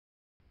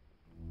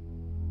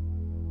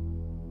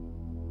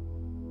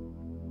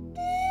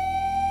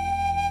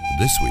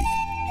This week,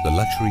 the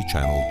Luxury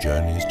Channel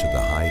journeys to the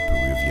high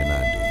Peruvian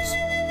Andes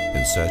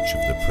in search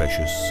of the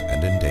precious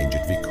and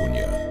endangered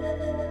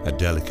vicuña, a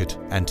delicate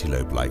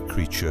antelope-like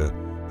creature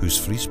whose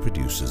fleece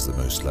produces the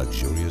most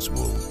luxurious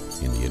wool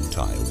in the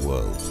entire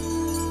world.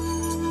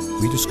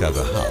 We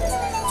discover how,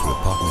 through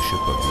a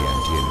partnership of the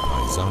Andean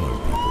Paisano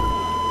people,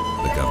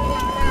 the government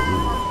of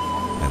Peru,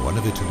 and one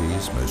of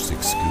Italy's most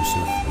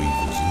exclusive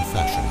weavers and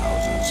fashion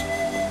houses,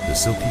 the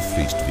silky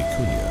fleeced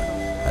vicuña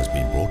has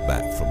been brought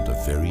back from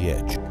the very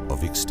edge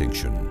of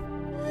extinction.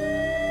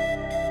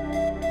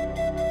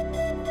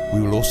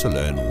 We will also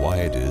learn why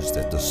it is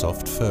that the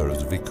soft fur of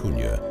the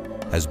vicuña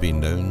has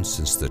been known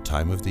since the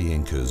time of the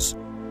Incas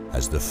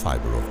as the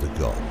fiber of the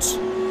gods,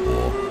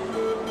 or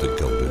the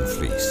Golden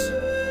Fleece.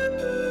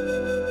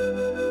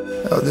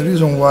 The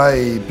reason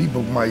why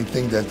people might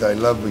think that I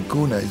love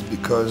vicuña is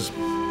because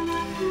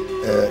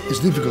it's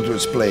difficult to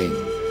explain.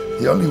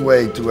 The only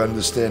way to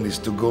understand is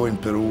to go in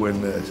Peru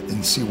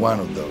and see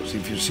one of those.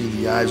 If you see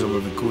the eyes of a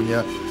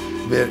vicuña,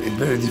 it's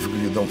very difficult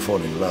you don't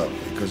fall in love,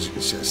 because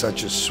it's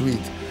such a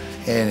sweet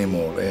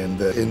animal and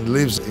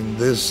lives in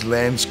this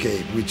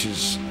landscape which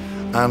is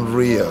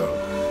unreal,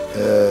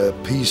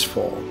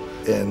 peaceful,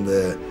 and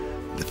the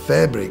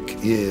fabric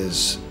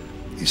is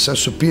so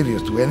superior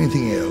to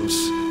anything else.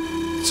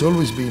 It's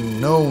always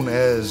been known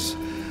as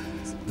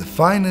the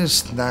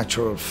finest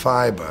natural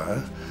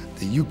fiber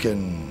that you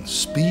can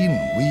spin,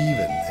 weave,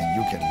 and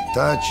you can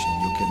touch,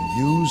 and you can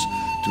use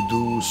to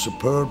do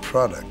superb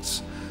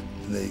products,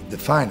 the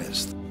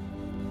finest.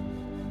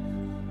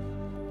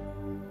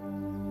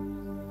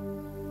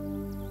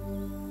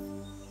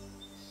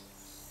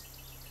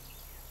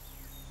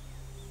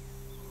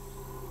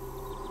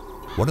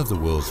 One of the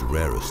world's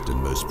rarest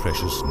and most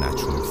precious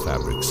natural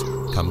fabrics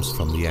comes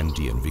from the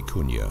Andean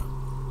vicuña.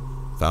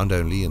 Found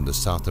only in the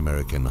South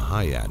American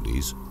high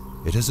Andes,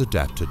 it has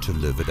adapted to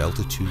live at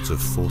altitudes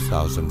of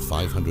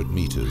 4,500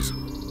 meters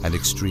and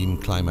extreme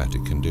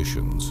climatic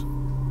conditions.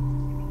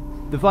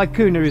 The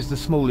vicuña is the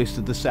smallest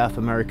of the South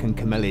American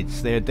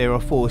camelids. There are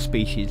 4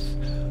 species.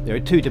 There are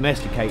 2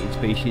 domesticated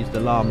species, the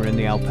llama and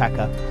the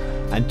alpaca,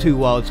 and 2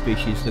 wild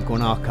species, the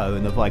guanaco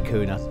and the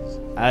vicuña.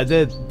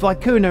 The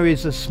vicuña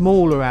is a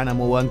smaller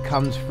animal and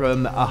comes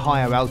from a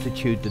higher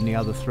altitude than the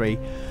other 3.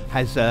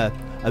 Has a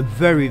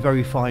very,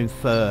 very fine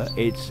fur.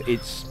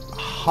 It's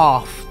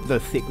half the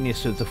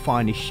thickness of the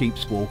finest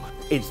sheep's wool.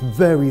 It's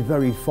very,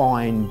 very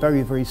fine,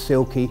 very, very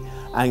silky,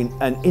 and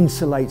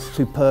insulates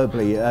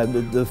superbly.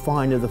 The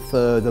finer the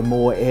fur, the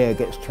more air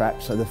gets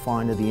trapped, so the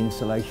finer the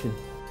insulation.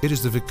 It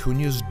is the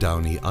vicuña's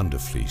downy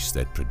underfleece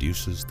that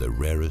produces the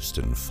rarest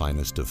and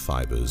finest of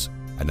fibers,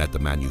 and at the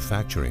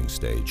manufacturing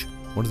stage,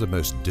 one of the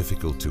most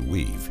difficult to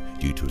weave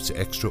due to its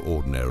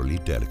extraordinarily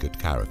delicate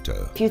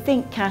character. If you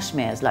think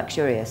cashmere is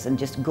luxurious and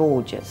just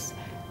gorgeous,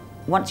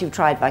 once you've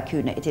tried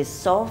vicuña, it is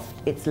soft,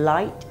 it's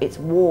light, it's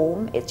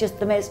warm, it's just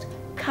the most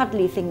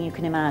cuddly thing you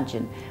can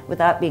imagine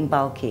without being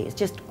bulky. It's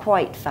just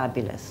quite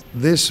fabulous.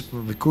 This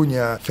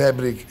vicuña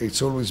fabric,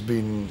 it's always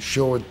been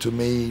shown to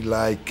me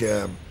like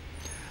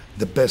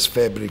the best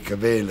fabric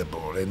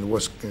available, and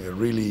was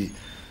really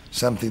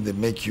something that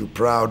makes you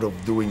proud of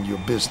doing your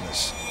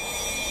business.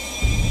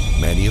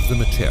 Many of the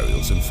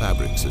materials and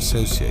fabrics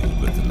associated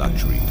with the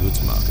luxury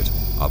goods market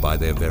are by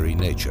their very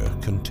nature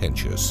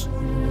contentious.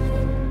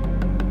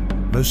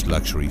 Most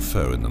luxury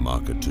fur in the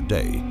market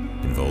today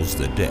involves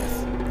the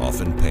death,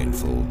 often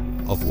painful,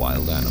 of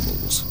wild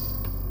animals.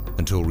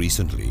 Until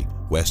recently,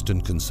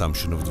 Western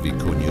consumption of the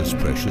vicuña's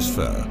precious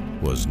fur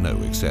was no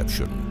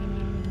exception.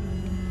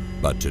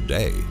 But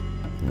today,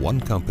 one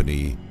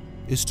company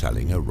is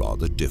telling a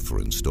rather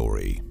different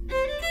story.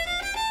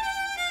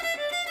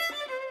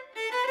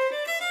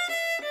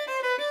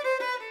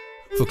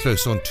 For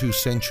close on 2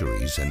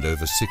 centuries and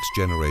over 6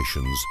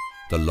 generations,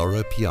 the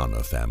Loro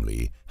Piana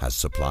family has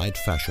supplied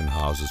fashion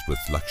houses with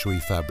luxury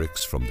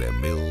fabrics from their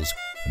mills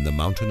in the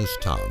mountainous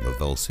town of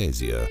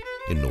Valsesia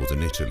in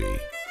northern Italy.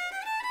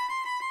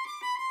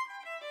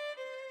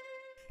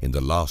 In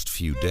the last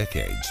few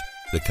decades,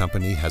 the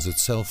company has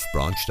itself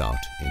branched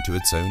out into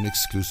its own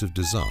exclusive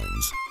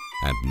designs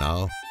and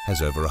now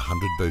has over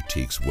 100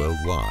 boutiques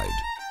worldwide.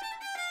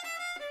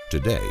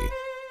 Today,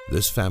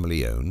 this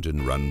family-owned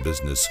and run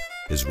business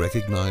is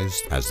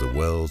recognized as the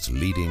world's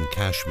leading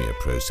cashmere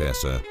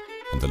processor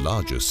and the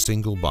largest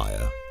single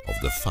buyer of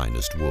the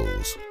finest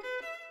wools.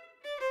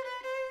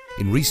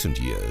 In recent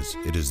years,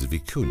 it is the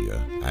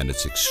vicuña and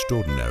its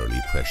extraordinarily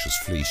precious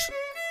fleece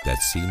that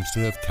seems to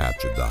have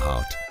captured the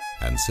heart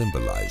and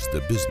symbolized the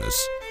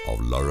business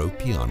of Loro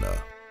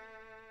Piana.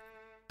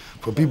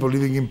 For people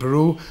living in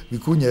Peru,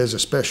 vicuña has a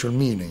special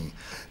meaning.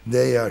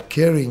 They are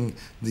carrying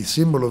the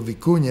symbol of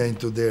vicuña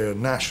into their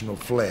national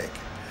flag.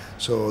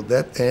 So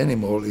that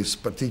animal is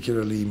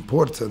particularly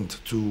important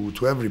to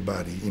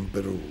everybody in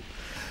Peru.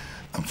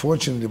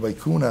 Unfortunately,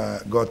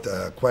 vicuña got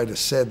quite a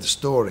sad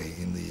story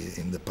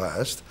in the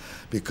past,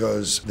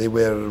 because they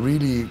were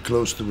really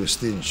close to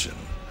extinction.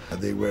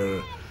 They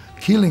were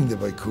killing the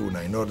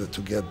vicuna in order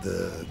to get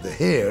the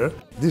hair.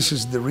 This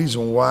is the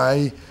reason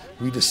why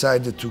we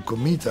decided to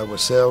commit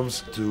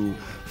ourselves to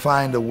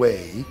find a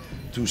way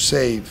to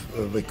save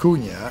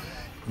Vicuña.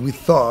 We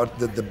thought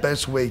that the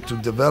best way to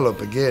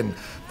develop again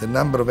the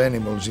number of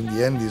animals in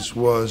the Andes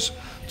was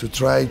to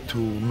try to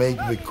make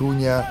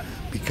Vicuña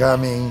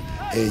becoming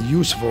a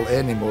useful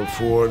animal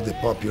for the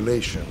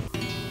population.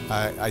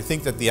 I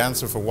think that the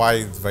answer for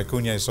why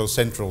Vicuña is so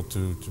central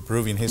to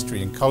Peruvian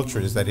history and culture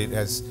is that it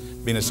has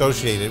been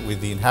associated with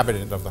the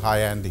inhabitant of the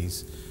high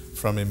Andes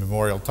from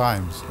immemorial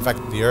times. In fact,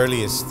 the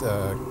earliest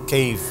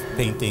cave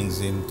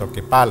paintings in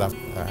Toquepala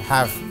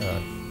have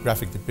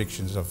graphic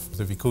depictions of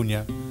the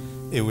Vicuña.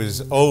 It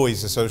was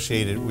always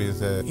associated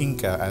with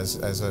Inca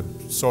as a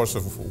source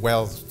of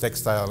wealth,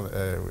 textile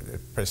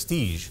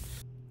prestige.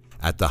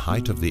 At the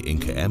height of the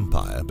Inca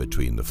Empire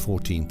between the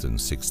 14th and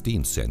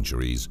 16th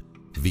centuries,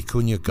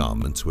 Vicuña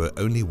garments were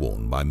only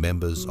worn by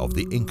members of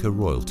the Inca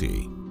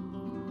royalty.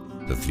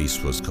 The fleece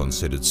was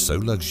considered so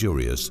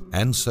luxurious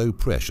and so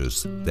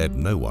precious that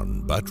no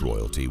one but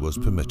royalty was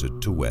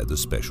permitted to wear the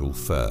special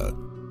fur.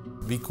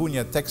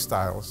 Vicuña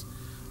textiles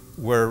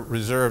were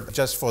reserved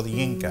just for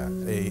the Inca.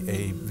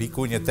 A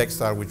Vicuña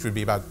textile, which would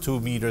be about 2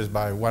 meters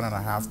by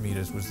 1.5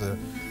 meters,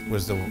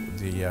 was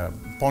the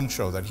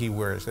poncho that he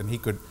wears, and he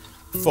could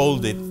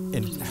fold it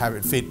and have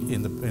it fit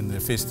in the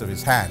fist of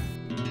his hand.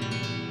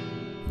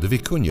 The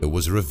Vicuña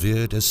was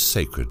revered as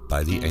sacred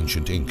by the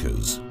ancient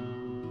Incas.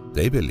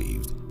 They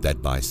believed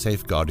that by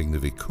safeguarding the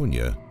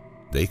Vicuña,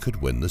 they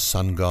could win the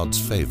sun god's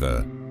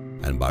favor,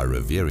 and by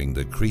revering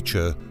the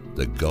creature,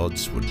 the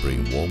gods would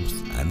bring warmth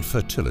and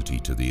fertility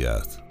to the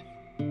earth.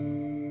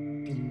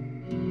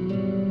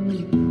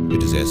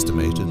 It is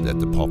estimated that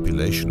the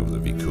population of the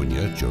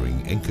Vicuña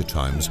during Inca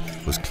times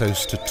was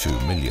close to 2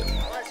 million.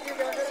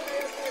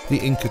 The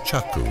Inca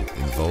Chaco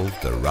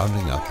involved the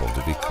rounding up of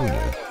the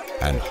Vicuña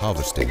and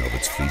harvesting of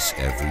its fleece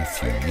every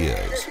few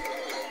years.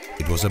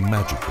 It was a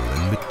magical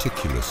and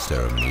meticulous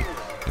ceremony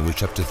in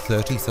which up to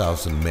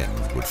 30,000 men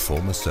would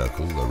form a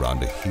circle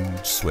around a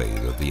huge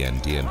swathe of the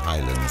Andean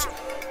highlands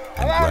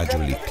and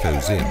gradually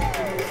close in,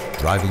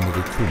 driving the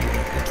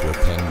Vicuña into a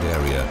penned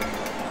area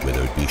where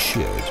they would be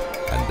sheared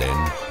and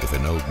then, if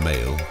an old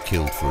male,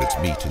 killed for its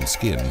meat and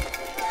skin,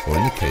 or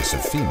in the case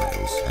of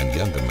females and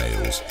younger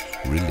males,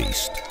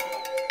 released.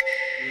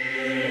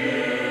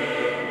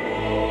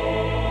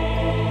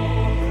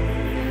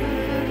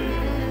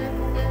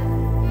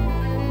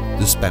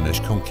 The Spanish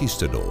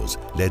conquistadors,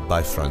 led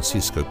by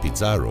Francisco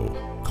Pizarro,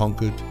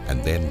 conquered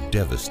and then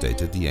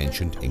devastated the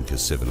ancient Inca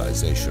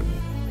civilization.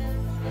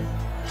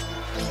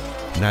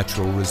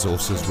 Natural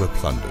resources were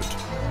plundered.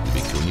 The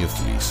Vicuña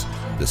fleece,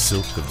 the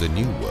silk of the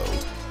New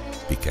World,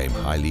 became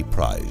highly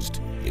prized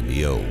in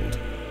the Old.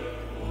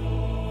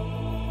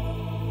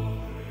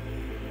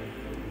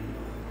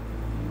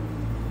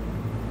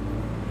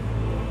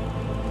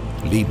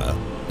 Lima,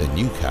 the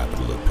new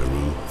capital of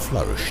Peru,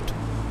 flourished,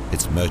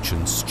 its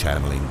merchants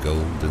channeling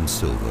gold and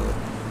silver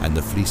and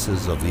the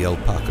fleeces of the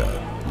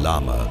alpaca,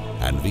 llama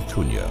and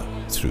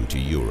Vicuña through to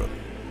Europe.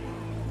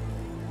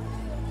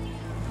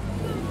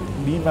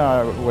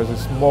 Lima was a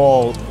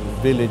small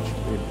village.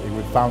 It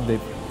was founded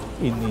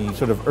in the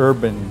sort of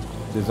urban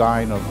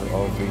design of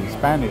the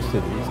Spanish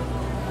cities.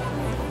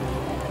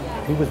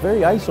 It was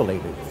very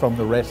isolated from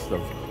the rest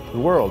of the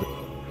world.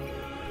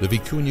 The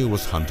Vicuña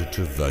was hunted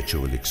to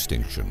virtual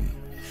extinction,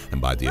 and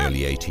by the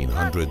early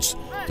 1800s,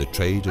 the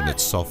trade in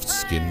its soft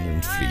skin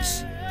and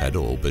fleece had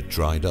all but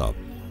dried up.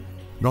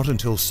 Not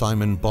until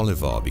Simon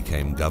Bolivar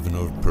became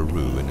governor of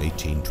Peru in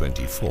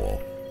 1824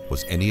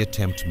 was any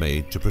attempt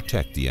made to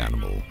protect the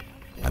animal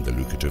and the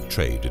lucrative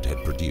trade it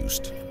had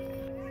produced.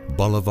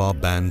 Bolivar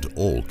banned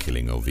all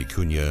killing of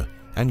Vicuña,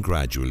 and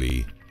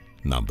gradually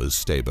numbers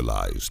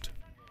stabilized.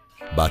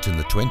 But in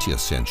the 20th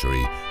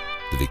century,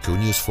 the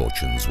Vicuña's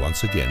fortunes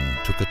once again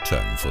took a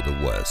turn for the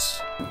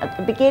worse. At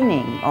the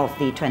beginning of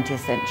the 20th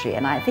century,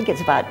 and I think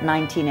it's about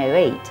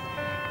 1908,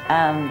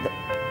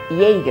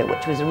 Jaeger,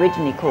 which was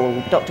originally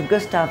called Dr.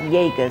 Gustav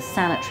Jaeger's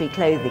Sanitary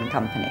Clothing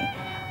Company,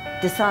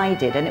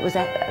 decided, and it was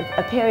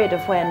a period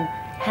of when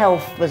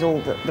health was all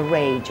the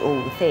rage,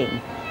 all the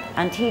thing,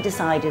 and he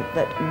decided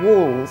that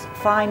wools,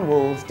 fine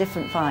wools,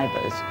 different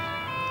fibres,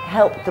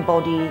 helped the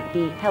body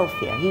be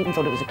healthier. He even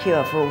thought it was a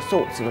cure for all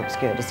sorts of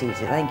obscure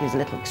diseases. I think he was a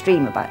little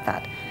extreme about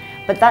that.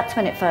 But that's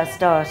when it first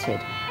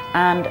started.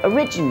 And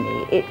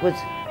originally it was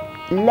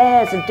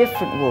layers of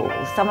different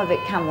wools, some of it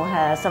camel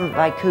hair, some of it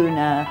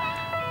vicuna,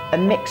 a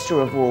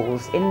mixture of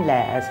wools in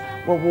layers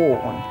were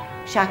worn.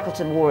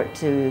 Shackleton wore it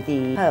to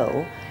the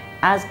pole,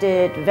 as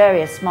did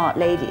various smart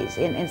ladies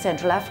in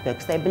Central Africa,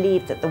 because they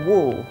believed that the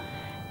wool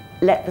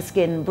let the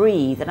skin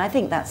breathe, and I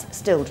think that's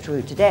still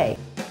true today.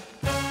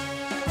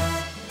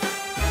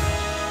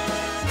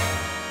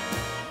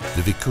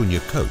 The Vicuña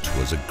coat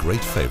was a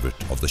great favorite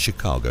of the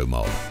Chicago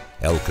mob.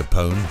 Al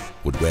Capone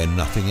would wear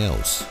nothing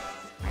else.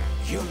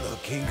 You're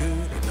looking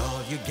good in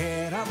all you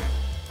get up.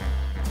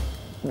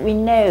 We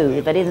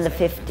know that in the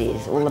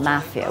 50s, all the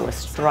mafia was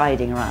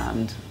striding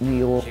around New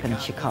York and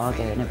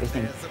Chicago and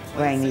everything,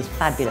 wearing these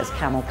fabulous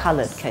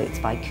camel-coloured coats,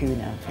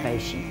 Vicuña, very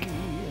chic.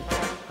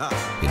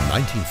 In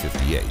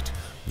 1958,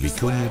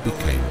 Vicuña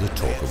became the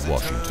talk of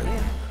Washington.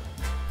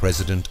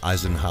 President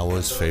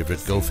Eisenhower's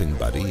favorite golfing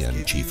buddy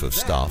and Chief of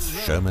Staff,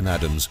 Sherman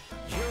Adams,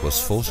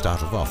 was forced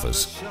out of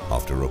office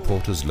after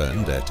reporters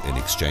learned that in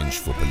exchange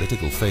for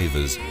political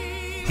favors,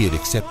 he had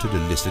accepted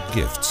illicit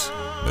gifts,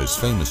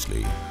 most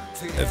famously,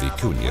 a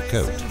Vicuña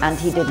coat. And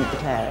he didn't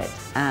declare it.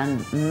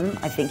 And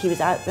I think he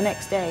was out the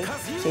next day.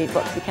 So you've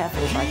got to be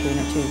careful with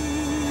Vicuña too.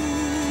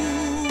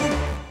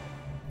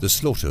 The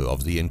slaughter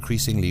of the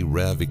increasingly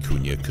rare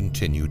Vicuña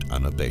continued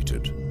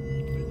unabated.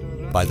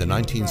 By the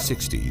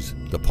 1960s,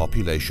 the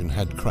population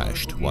had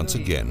crashed once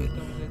again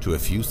to a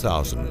few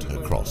thousand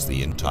across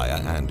the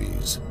entire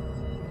Andes.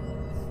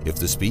 If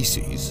the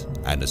species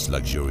and its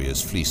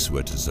luxurious fleece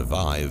were to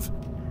survive,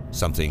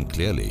 something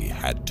clearly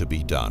had to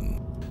be done.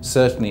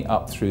 Certainly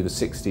up through the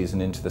 60s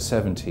and into the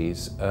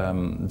 70s,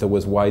 there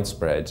was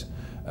widespread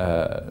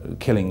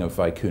killing of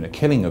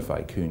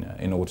Vicuña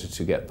in order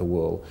to get the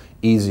wool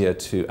easier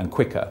to and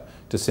quicker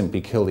to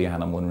simply kill the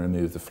animal and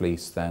remove the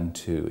fleece than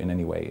to in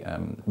any way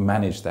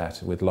manage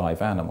that with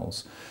live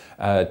animals.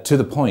 To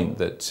the point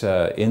that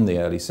in the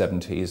early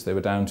 70s they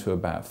were down to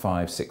about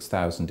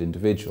 5,000–6,000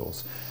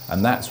 individuals,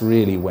 and that's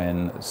really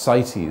when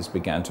CITES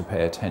began to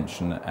pay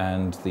attention,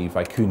 and the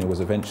Vicuña was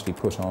eventually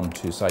put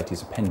onto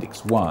CITES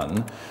Appendix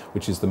 1,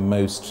 which is the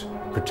most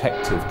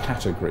protective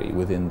category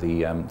within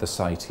the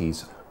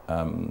CITES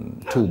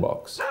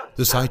toolbox.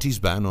 The CITES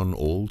ban on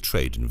all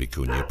trade in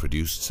Vicuña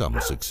produced some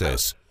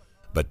success,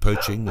 but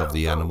poaching of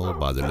the animal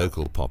by the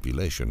local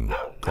population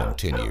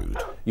continued.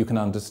 You can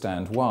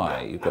understand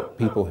why. You've got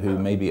people who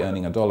may be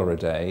earning $1 a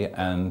day,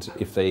 and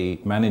if they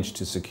manage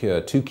to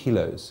secure 2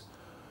 kilos,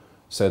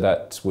 so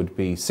that would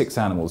be 6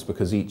 animals,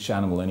 because each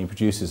animal only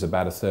produces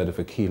about 1/3 of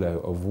a kilo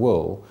of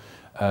wool,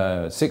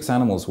 6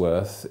 animals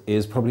worth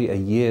is probably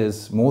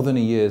more than a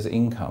year's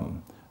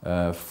income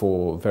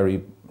for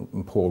very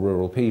poor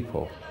rural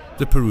people.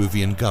 The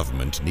Peruvian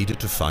government needed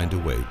to find a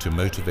way to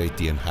motivate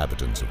the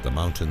inhabitants of the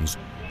mountains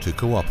to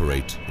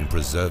cooperate in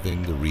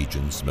preserving the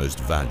region's most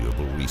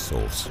valuable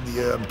resource.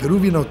 The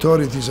Peruvian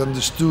authorities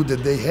understood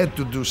that they had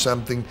to do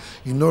something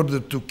in order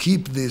to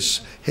keep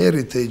this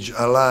heritage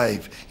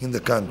alive in the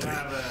country.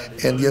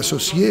 And the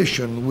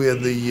association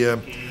with the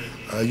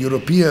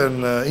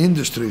European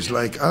industries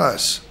like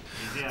us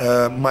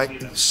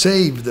might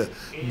save the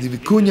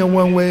Vicuña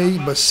one way,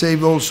 but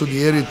save also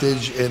the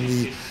heritage and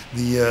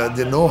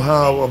the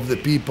know-how of the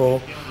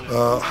people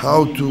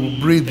how to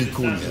breed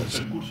Vicuñas.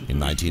 In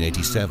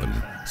 1987,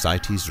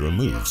 CITES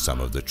removed some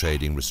of the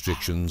trading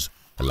restrictions,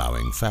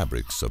 allowing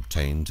fabrics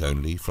obtained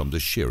only from the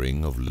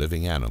shearing of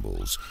living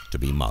animals to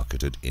be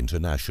marketed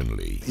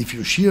internationally. If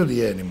you shear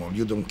the animal,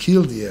 you don't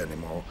kill the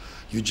animal,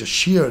 you just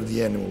shear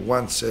the animal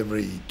once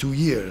every 2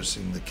 years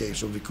in the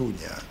case of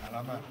Vicuña.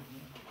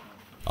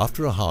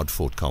 After a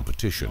hard-fought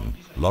competition,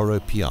 Loro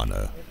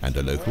Piana and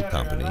a local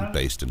company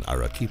based in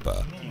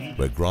Arequipa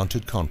were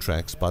granted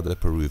contracts by the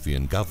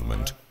Peruvian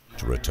government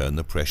to return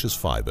the precious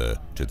fiber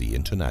to the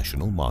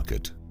international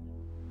market.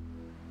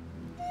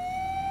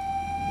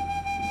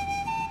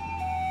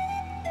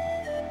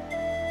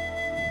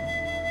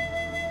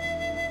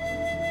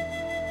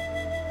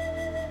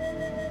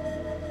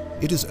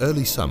 It is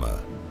early summer,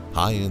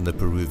 high in the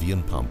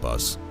Peruvian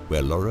Pampas,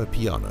 where Loro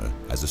Piana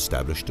has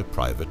established a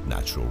private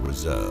natural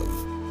reserve.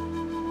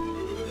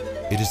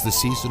 It is the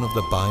season of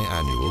the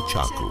biannual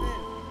chacu,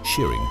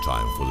 shearing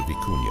time for the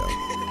Vicuña.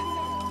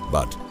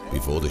 But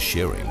before the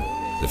shearing,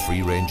 the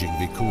free-ranging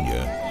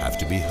Vicuña have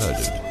to be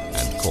herded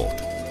and caught.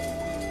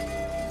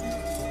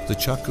 The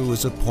chacu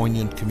is a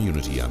poignant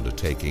community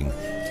undertaking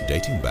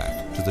dating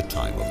back to the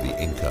time of the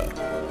Inca.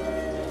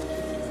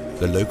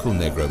 The local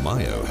Negro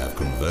Mayo have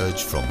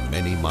converged from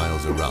many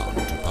miles around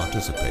to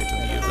participate in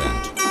the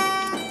event.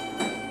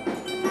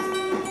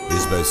 It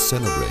is both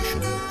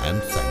celebration and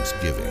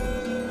thanksgiving.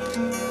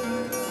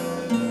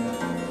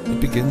 It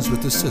begins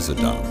with the scissor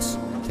dance,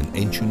 an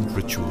ancient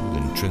ritual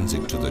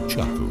intrinsic to the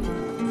chacu.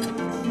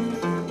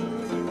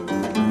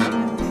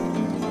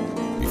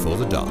 Before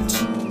the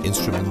dance,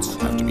 instruments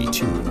have to be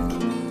tuned,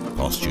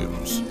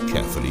 costumes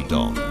carefully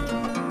donned.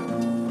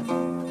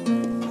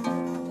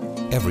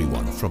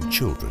 Everyone from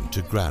children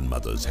to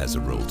grandmothers has a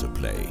role to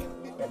play.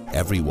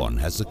 Everyone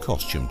has a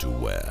costume to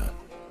wear.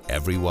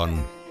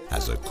 Everyone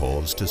has a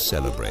cause to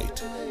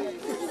celebrate.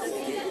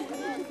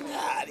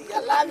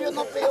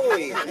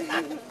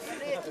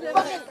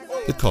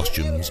 The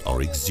costumes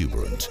are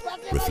exuberant,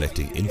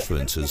 reflecting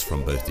influences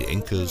from both the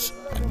Incas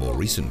and more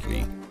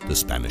recently, the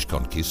Spanish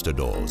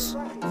conquistadors.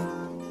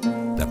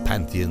 The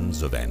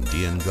pantheons of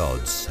Andean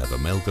gods have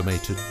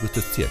amalgamated with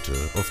the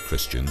theatre of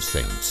Christian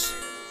saints.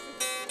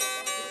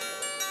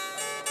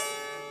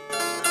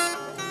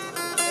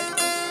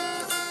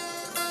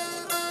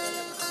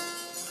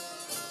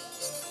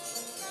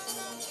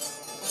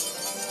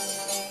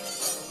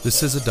 The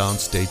scissor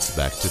dance dates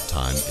back to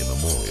time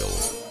immemorial.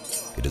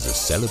 It is a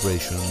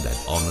celebration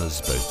that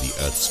honors both the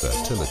earth's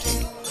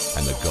fertility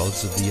and the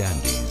gods of the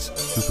Andes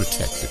who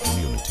protect the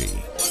community.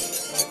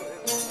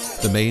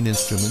 The main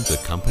instrument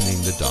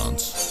accompanying the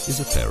dance is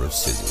a pair of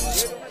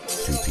scissors,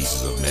 two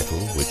pieces of metal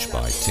which,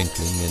 by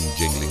tinkling and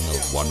jingling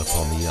of one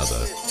upon the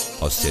other,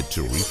 are said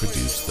to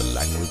reproduce the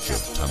language of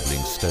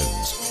tumbling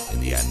stones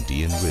in the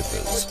Andean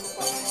rivers.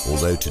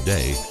 Although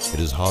today it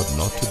is hard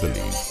not to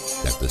believe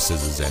that the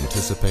scissors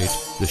anticipate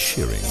the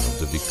shearing of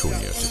the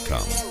Vicuña to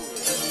come.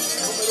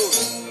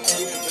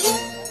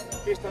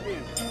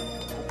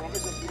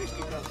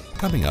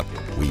 Coming up,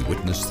 we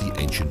witness the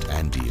ancient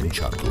Andean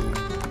chakru,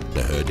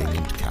 the herding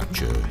and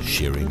capture,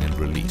 shearing and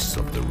release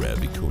of the rare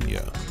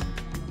Vicuña.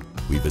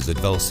 We visit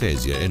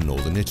Valsesia in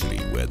northern Italy,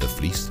 where the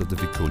fleece of the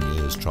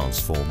Vicuña is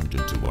transformed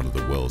into one of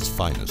the world's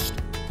finest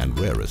and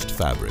rarest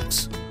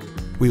fabrics.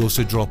 We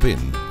also drop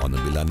in on the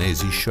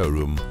Milanese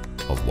showroom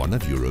of one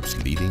of Europe's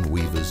leading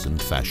weavers and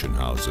fashion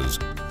houses,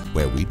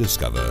 where we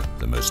discover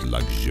the most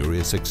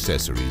luxurious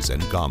accessories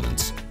and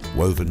garments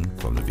woven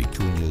from the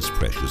Vicuña's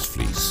precious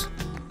fleece.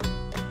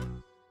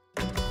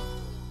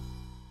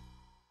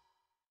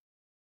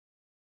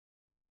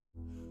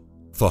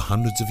 For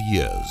hundreds of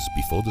years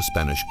before the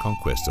Spanish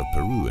conquest of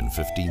Peru in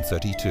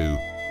 1532,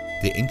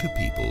 the Inca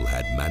people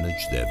had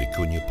managed their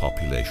Vicuña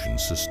population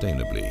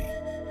sustainably.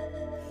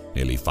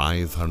 Nearly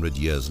 500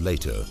 years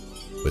later,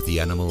 with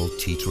the animal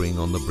teetering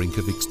on the brink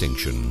of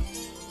extinction,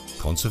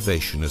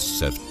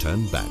 conservationists have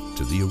turned back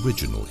to the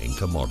original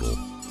Inca model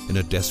in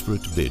a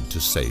desperate bid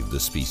to save the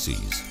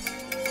species.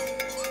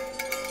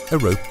 A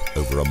rope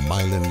over a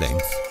mile in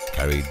length,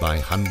 carried by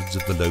hundreds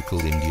of the local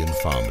Indian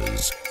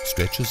farmers,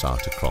 stretches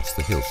out across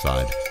the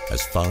hillside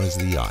as far as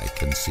the eye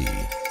can see.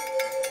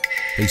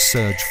 They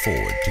surge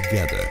forward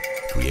together,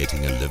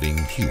 creating a living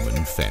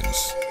human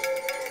fence.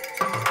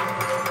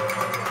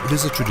 It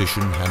is a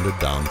tradition handed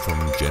down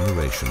from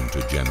generation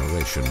to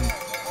generation,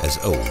 as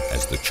old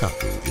as the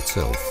chakru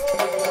itself.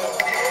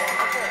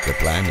 The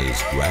plan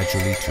is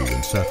gradually to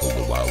encircle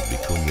the wild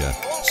Vicuña,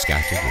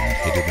 scattered and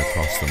hidden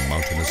across the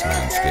mountainous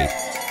landscape,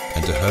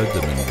 and to herd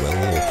them in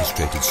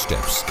well-orchestrated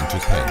steps into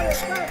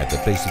pens at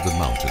the base of the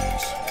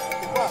mountains.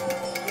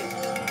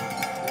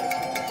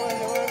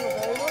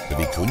 The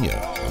Vicuña,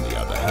 on the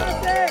other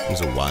hand,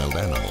 is a wild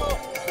animal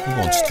who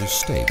wants to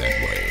stay that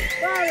way.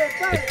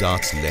 It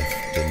darts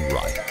left and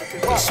right,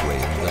 this way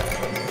and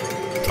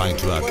that, trying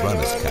to outrun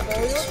its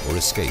captors or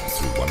escape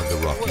through one of the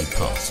rocky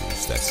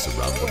passes that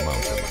surround the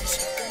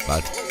mountains.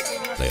 But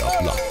they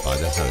are blocked by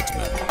the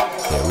herdsmen.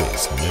 There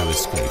is no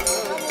escape,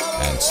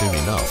 and soon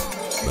enough,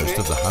 most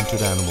of the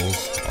hunted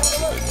animals are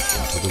driven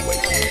into the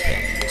waiting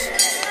pens.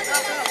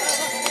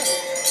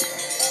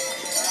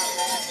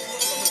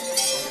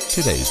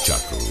 Today's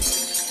chakru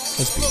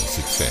has been a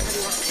success.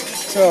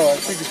 So I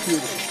think it's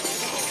beautiful.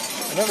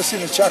 I've never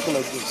seen a chakru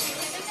like this.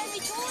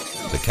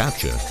 The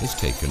capture is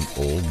taken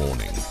all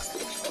morning.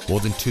 More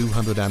than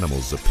 200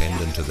 animals are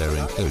penned into their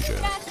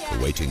enclosure,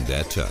 awaiting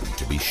their turn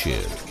to be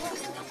sheared.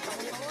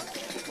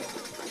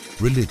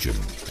 Religion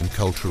and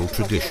cultural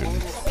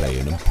tradition play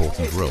an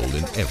important role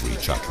in every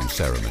chakru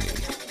ceremony.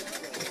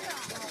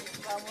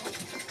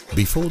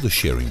 Before the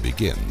shearing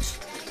begins,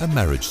 a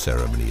marriage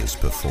ceremony is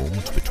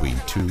performed between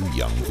two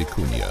young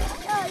Vicuña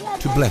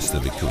to bless the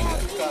Vicuña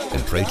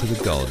and pray to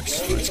the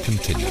gods for its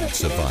continued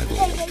survival.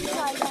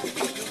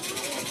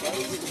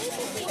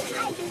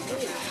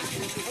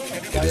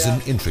 It is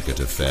an intricate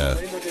affair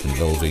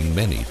involving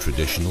many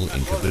traditional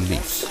Inca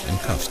beliefs and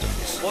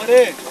customs.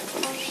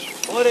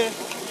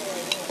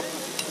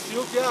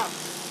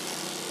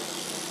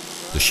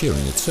 The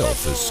shearing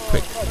itself is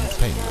quick and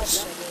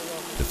painless.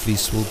 The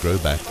fleece will grow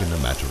back in a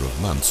matter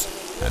of months,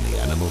 and the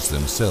animals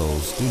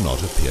themselves do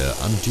not appear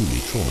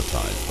unduly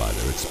traumatized by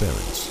their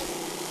experience.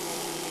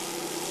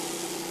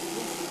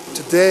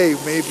 Today,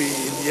 maybe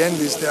in the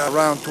Andes, there are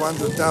around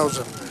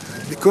 200,000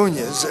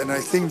 Vicuñas, and I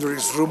think there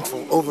is room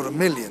for over 1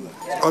 million.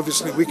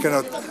 Obviously, we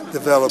cannot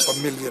develop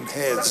 1 million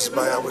heads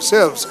by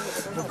ourselves.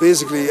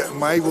 Basically,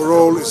 my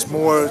role is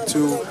more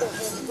to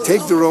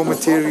take the raw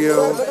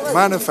material,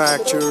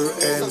 manufacture,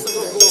 and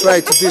try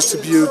to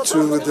distribute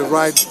to the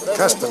right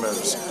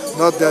customers.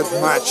 Not that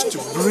much to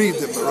breed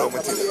the raw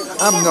material.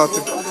 I'm not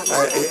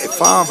a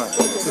farmer.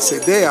 Let's say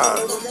they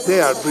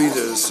are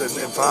breeders and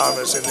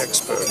farmers and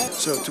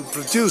experts. So to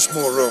produce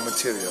more raw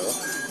material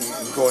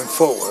going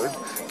forward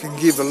can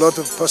give a lot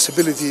of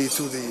possibility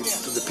to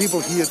the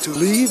people here to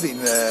live in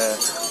a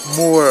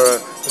more,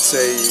 let's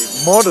say,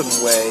 modern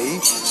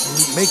way,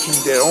 making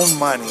their own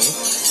money,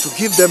 to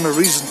give them a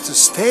reason to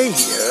stay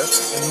here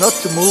and not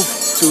to move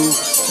to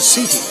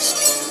cities.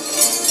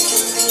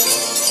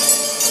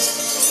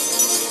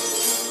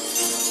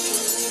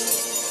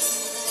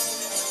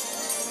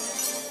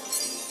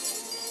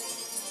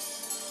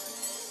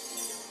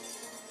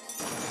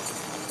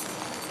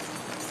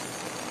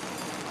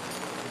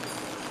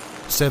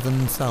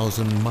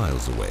 "7,000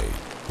 miles away,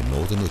 in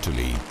northern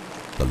Italy,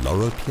 the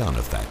Loro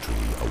Piana factory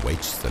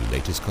awaits the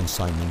latest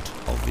consignment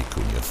of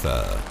Vicuña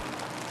fur.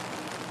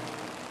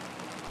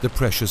 The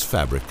precious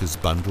fabric is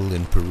bundled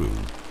in Peru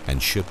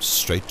and shipped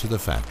straight to the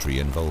factory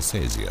in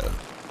Valsesia.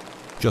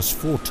 Just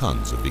 4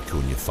 tons of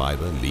Vicuña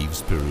fiber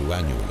leaves Peru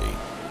annually,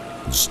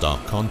 in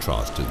stark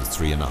contrast to the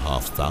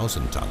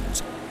 3,500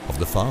 tons of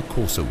the far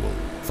coarser wool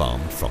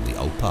farmed from the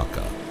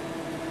alpaca.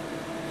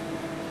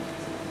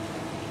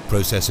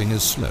 Processing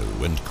is slow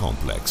and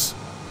complex,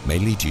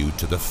 mainly due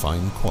to the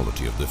fine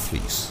quality of the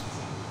fleece.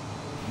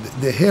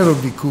 The hair of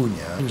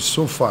Vicuña is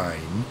so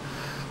fine,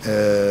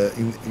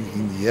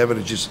 in the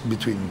average is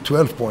between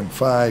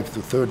 12.5 to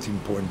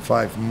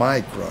 13.5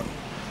 micron.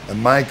 A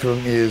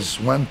micron is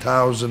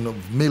 1,000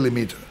 of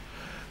millimeter.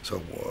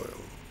 So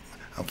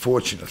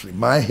unfortunately,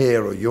 my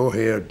hair or your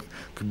hair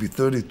could be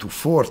 30 to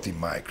 40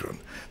 micron.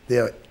 They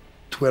are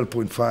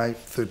 12.5,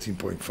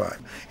 13.5.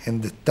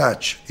 And the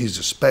touch is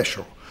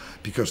special,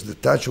 because the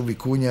touch of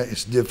Vicuña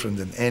is different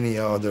than any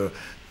other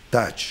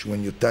touch.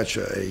 When you touch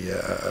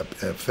a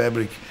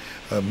fabric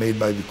made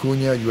by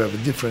Vicuña, you have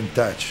a different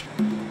touch.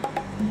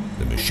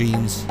 The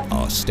machines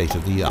are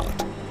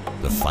state-of-the-art.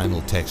 The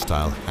final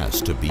textile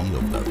has to be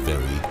of the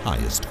very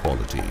highest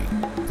quality.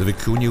 The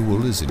Vicuña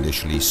wool is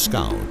initially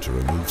scoured to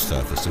remove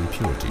surface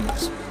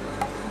impurities.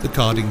 The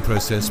carding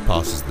process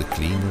passes the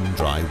clean and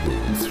dry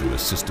wool through a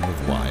system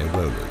of wire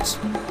rollers,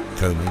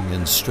 combing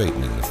and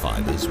straightening the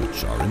fibers,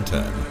 which are in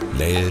turn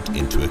layered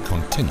into a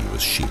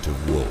continuous sheet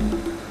of wool.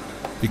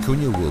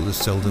 Vicuña wool is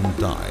seldom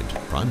dyed,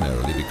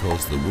 primarily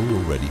because the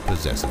wool already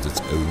possesses its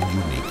own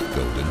unique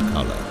golden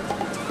color.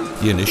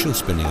 The initial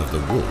spinning of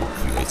the wool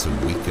creates a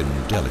weak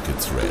and delicate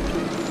thread.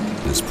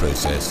 This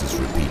process is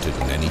repeated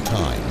many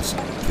times,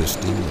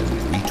 twisting and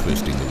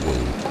retwisting the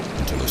wool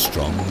until a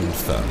strong and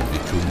firm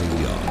Vicuña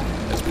yarn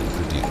has been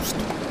produced.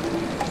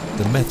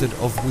 The method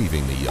of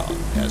weaving the yarn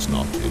has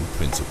not, in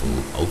principle,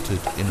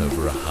 altered in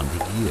over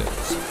 100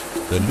 years.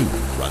 The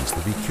loom runs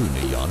the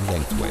Vicuña yarn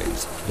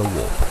lengthways, the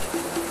warp,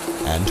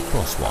 and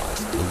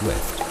crosswise, the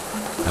weft,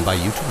 and by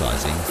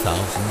utilizing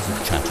thousands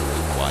of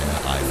chattering wire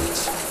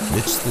eyelets,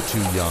 knits the 2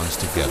 yarns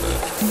together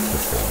to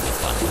form the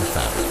final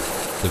fabric.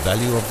 The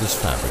value of this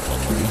fabric on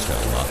the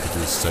retail market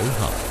is so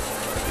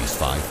high, at least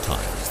 5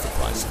 times the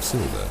price of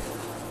silver,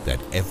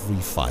 that every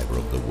fiber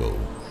of the wool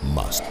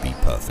must be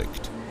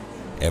perfect.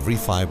 Every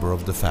fiber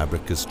of the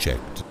fabric is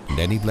checked and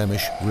any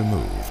blemish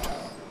removed.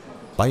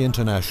 By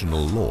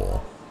international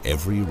law,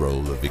 every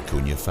roll of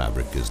Vicuña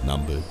fabric is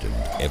numbered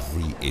and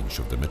every inch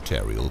of the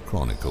material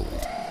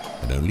chronicled,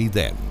 and only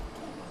then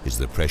is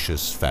the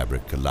precious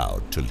fabric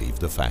allowed to leave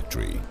the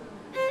factory.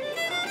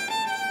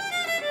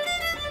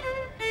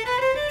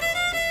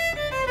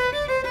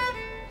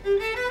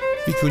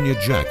 Vicuña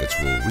jackets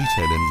will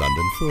retail in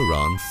London for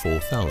around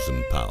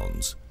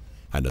 £4,000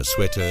 and a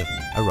sweater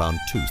around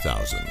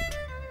 £2,000.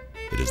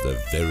 It is the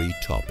very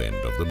top end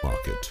of the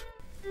market.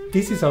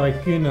 This is a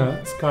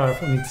Vicuña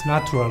scarf on its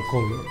natural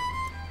color.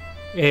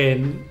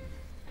 And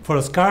for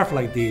a scarf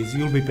like this,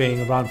 you'll be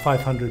paying around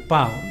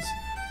 £500.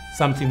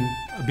 Something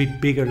a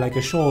bit bigger like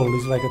a shawl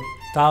is like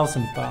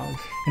 £1,000.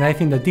 And I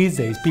think that these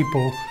days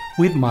people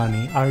with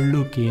money are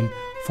looking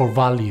for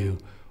value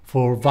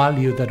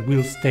that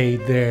will stay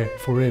there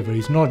forever.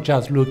 It's not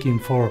just looking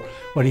for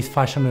what is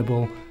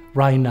fashionable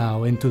right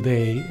now and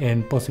today,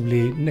 and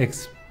possibly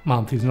next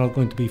month is not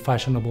going to be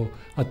fashionable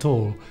at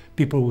all.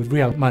 People with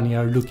real money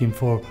are looking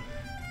for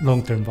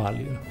long-term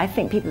value. I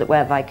think people that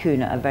wear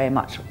Vicuña are very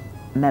much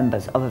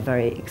members of a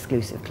very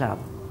exclusive club.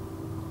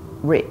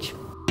 Rich.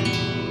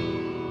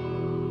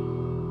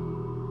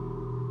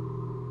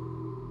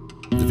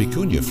 The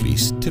Vicuña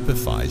fleece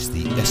typifies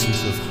the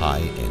essence of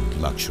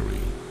high-end luxury.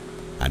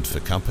 And for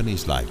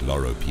companies like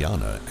Loro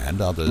Piana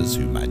and others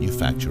who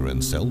manufacture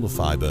and sell the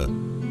fiber,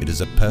 it is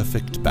a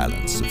perfect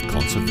balance of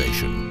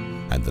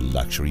conservation and the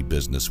luxury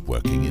business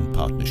working in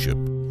partnership,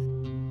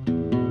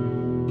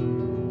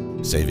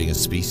 saving a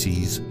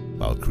species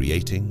while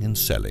creating and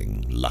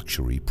selling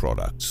luxury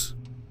products.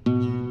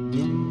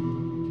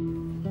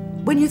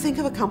 When you think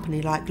of a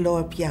company like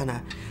Loro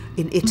Piana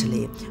in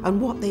Italy and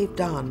what they've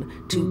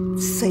done to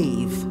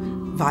save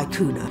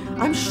Vicuña,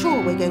 I'm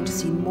sure we're going to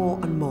see more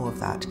and more of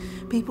that.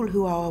 People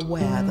who are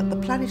aware that the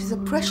planet is a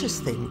precious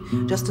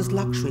thing, just as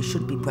luxury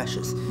should be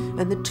precious,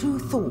 and the two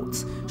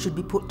thoughts should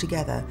be put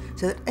together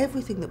so that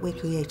everything that we're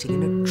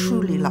creating in a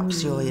truly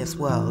luxurious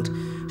world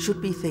should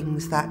be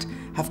things that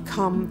have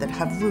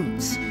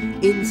roots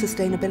in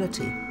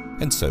sustainability.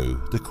 And so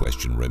the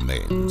question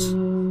remains,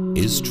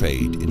 is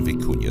trade in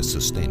Vicuña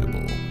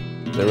sustainable?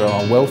 There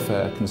are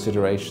welfare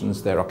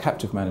considerations, there are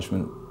captive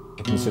management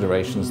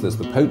considerations, there's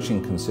the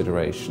poaching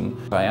consideration.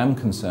 I am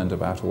concerned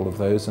about all of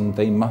those, and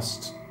they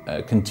must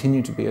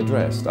continue to be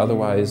addressed.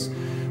 Otherwise,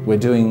 we're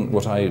doing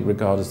what I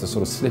regard as the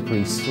sort of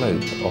slippery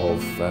slope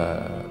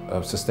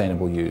of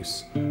sustainable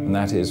use. And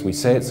that is, we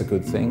say it's a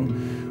good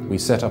thing, we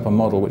set up a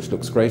model which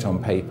looks great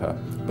on paper,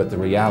 but the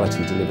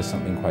reality delivers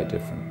something quite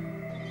different.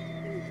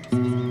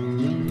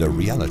 The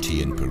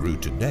reality in Peru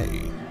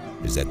today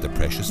is that the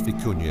precious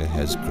Vicuña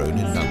has grown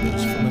in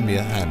numbers from a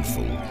mere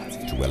handful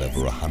to well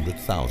over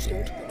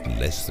 100,000 in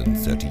less than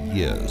 30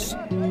 years.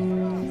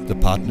 The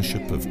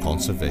partnership of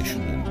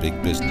conservation and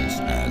big business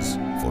has,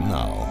 for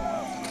now,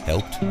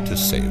 helped to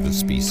save the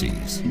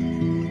species.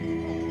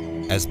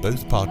 As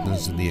both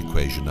partners in the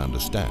equation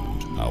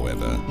understand,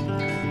 however,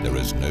 there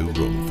is no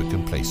room for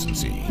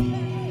complacency.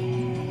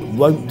 It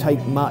won't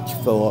take much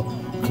for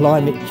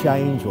climate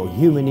change or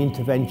human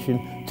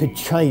intervention to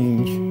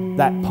change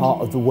that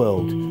part of the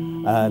world.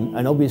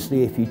 And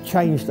obviously if you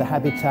change the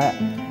habitat,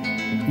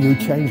 you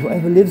change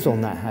whatever lives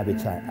on that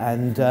habitat.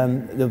 And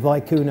the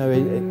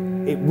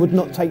vicuna, it would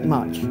not take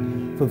much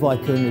for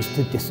vicunas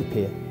to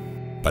disappear.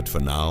 But for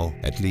now,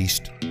 at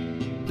least,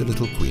 the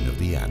little queen of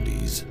the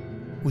Andes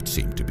would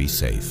seem to be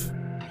safe.